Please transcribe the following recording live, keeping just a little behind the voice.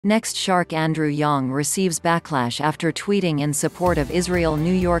Next shark Andrew Yang receives backlash after tweeting in support of Israel.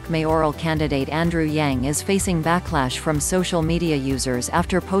 New York mayoral candidate Andrew Yang is facing backlash from social media users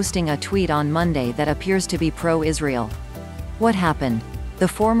after posting a tweet on Monday that appears to be pro-Israel. What happened? The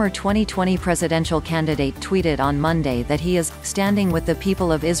former 2020 presidential candidate tweeted on Monday that he is standing with the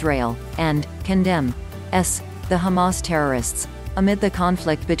people of Israel and condemns the Hamas terrorists amid the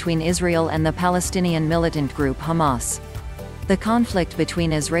conflict between Israel and the Palestinian militant group Hamas. The conflict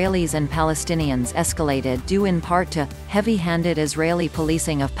between Israelis and Palestinians escalated due in part to heavy-handed Israeli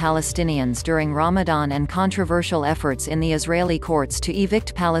policing of Palestinians during Ramadan and controversial efforts in the Israeli courts to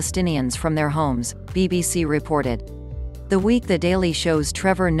evict Palestinians from their homes, BBC reported. The week The Daily Show's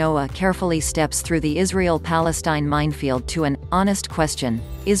Trevor Noah carefully steps through the Israel-Palestine minefield to an honest question: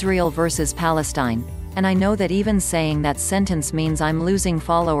 Israel versus Palestine. And I know that even saying that sentence means I'm losing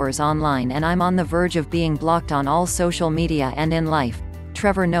followers online and I'm on the verge of being blocked on all social media and in life,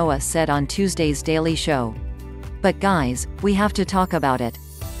 Trevor Noah said on Tuesday's Daily Show. But guys, we have to talk about it.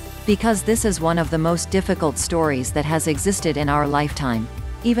 Because this is one of the most difficult stories that has existed in our lifetime.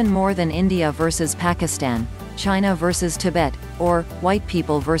 Even more than India versus Pakistan, China versus Tibet, or white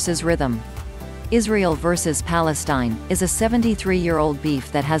people versus rhythm. Israel versus Palestine is a 73-year-old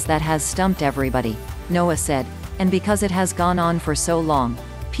beef that has stumped everybody, Noah said, and because it has gone on for so long,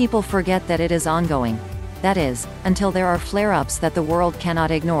 people forget that it is ongoing. That is, until there are flare-ups that the world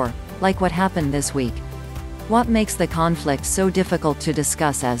cannot ignore, like what happened this week. What makes the conflict so difficult to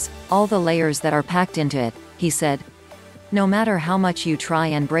discuss is all the layers that are packed into it, he said. No matter how much you try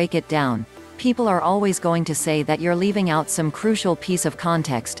and break it down, people are always going to say that you're leaving out some crucial piece of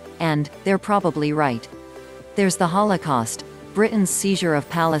context, and they're probably right. There's the Holocaust, Britain's seizure of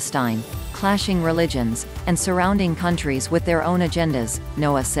Palestine, clashing religions, and surrounding countries with their own agendas,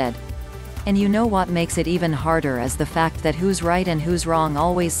 Noah said. And you know what makes it even harder is the fact that who's right and who's wrong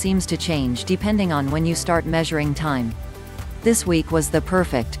always seems to change depending on when you start measuring time. This week was the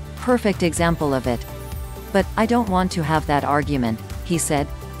perfect example of it. But I don't want to have that argument, he said,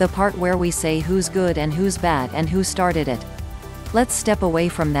 the part where we say who's good and who's bad and who started it. Let's step away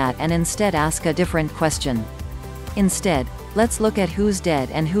from that and instead ask a different question. Instead, let's look at who's dead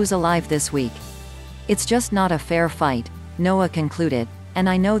and who's alive this week. It's just not a fair fight, Noah concluded, and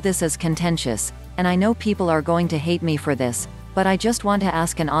I know this is contentious, and I know people are going to hate me for this, but I just want to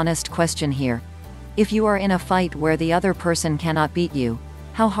ask an honest question here. If you are in a fight where the other person cannot beat you,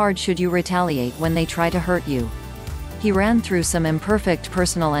 how hard should you retaliate when they try to hurt you? He ran through some imperfect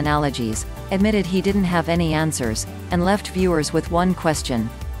personal analogies, admitted he didn't have any answers, and left viewers with one question.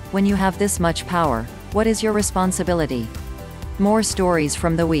 When you have this much power, what is your responsibility? More stories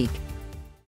from the week.